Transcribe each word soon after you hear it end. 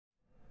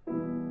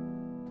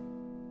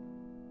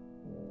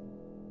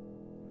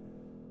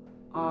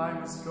I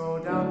must go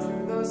down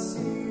to the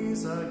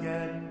seas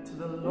again, to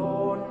the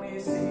lonely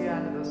sea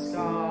and the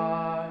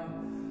sky.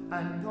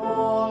 And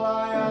all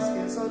I ask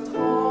is a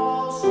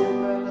tall ship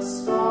and a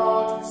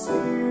star to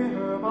see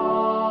her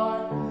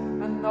by.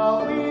 And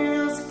the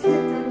wheels kick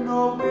and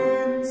the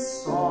wind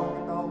song,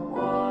 and the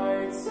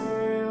white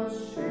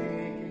sails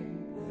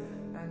shaking,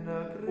 and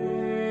a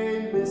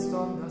grey mist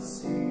on the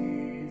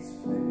sea's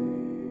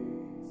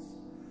face,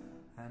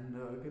 and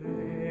a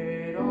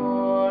great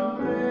dawn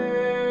breaking.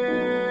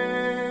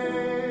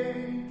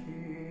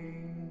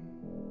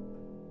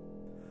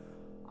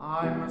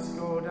 I must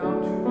go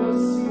down to the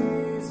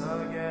seas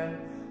again,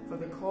 for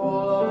the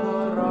call of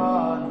the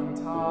running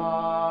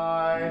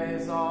tide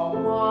is a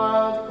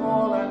wild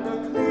call and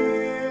a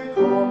clear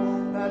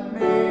call that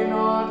may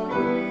not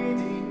be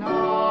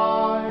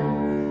denied.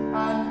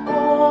 And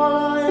all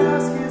I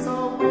ask is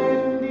a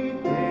windy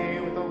day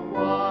with the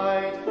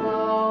white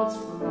clouds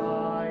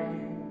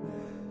flying,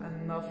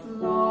 and the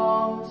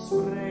flung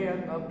spray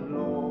and the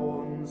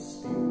blown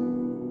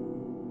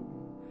spume,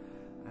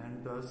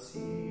 and the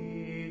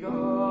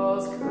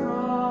seagulls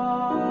crying.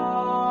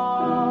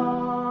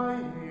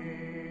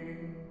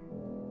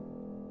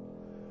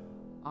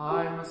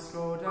 I must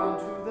go down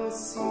to the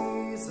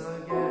seas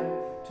again,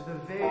 to the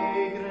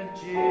vagrant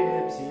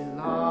gypsy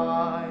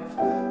life,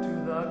 to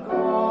the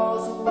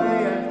gulls'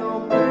 way and the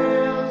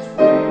whales'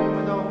 way,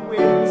 with the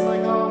winds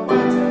like a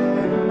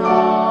whetted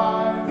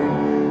knife.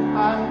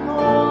 And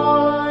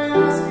all I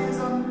ask is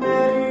a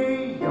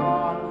merry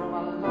yarn from a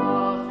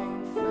laughing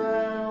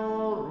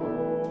fellow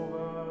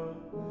rover,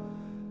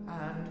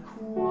 and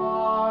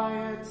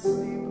quiet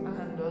sleep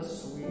and a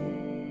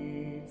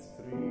sweet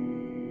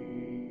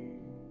dream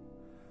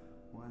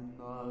when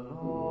the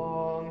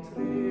long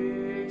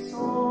trick's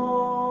over.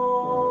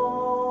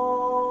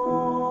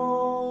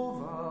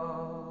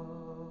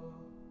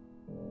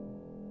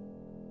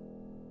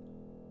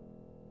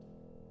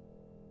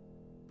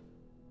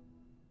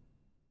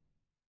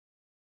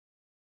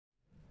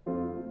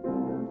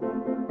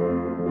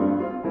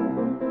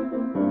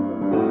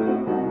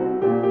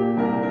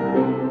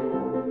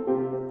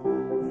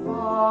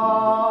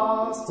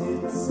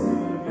 Fastet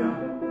Silvia,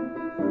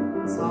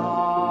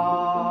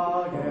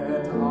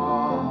 saget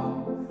an,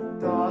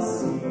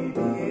 dass sie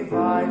die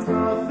weite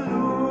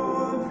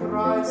Flur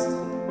preist.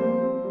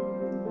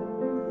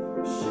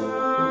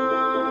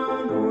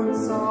 Schön und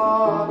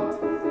sanft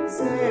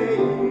seh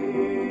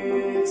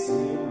ich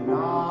sie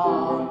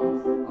nahen,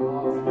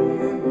 auf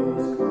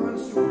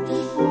Himmelskunst und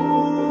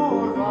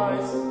Spur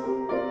weist,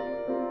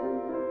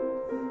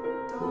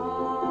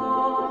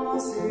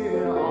 dass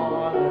ihr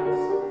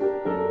alles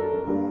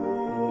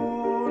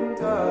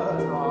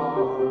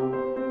untertan,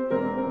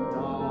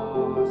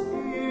 dass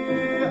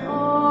ihr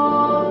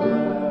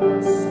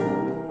alles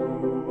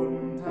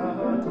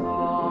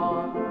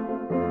untertan.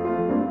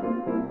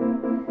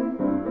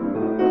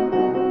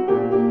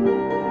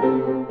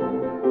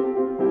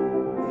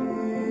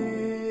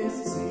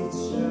 Ist sie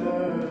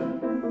schön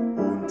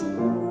und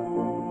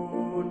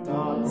gut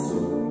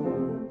dazu,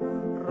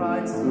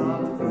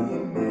 reizend wie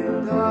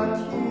milder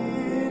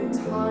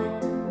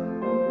Kindheit,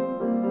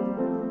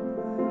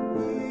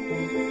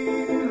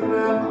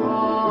 ihrem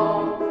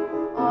Arm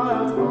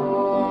eilt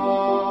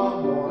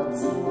Amor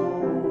zu,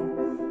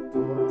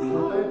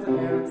 dort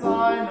halt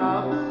seiner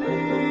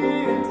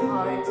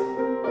Blindheit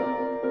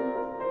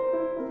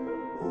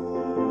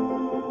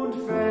und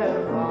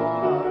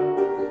verweilt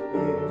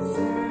in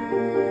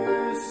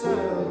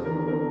süßer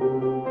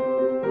Ruhe,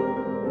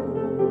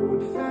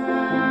 und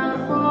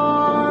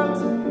verweilt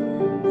in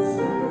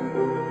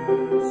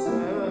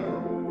süßer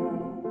Ruhe.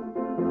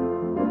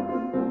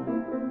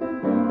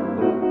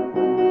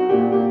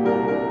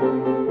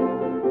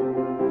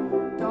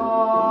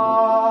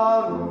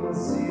 Darum,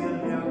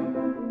 Silvia,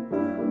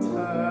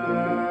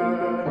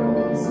 tön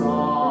und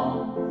sang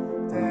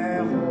der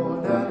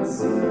holden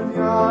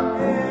Silvia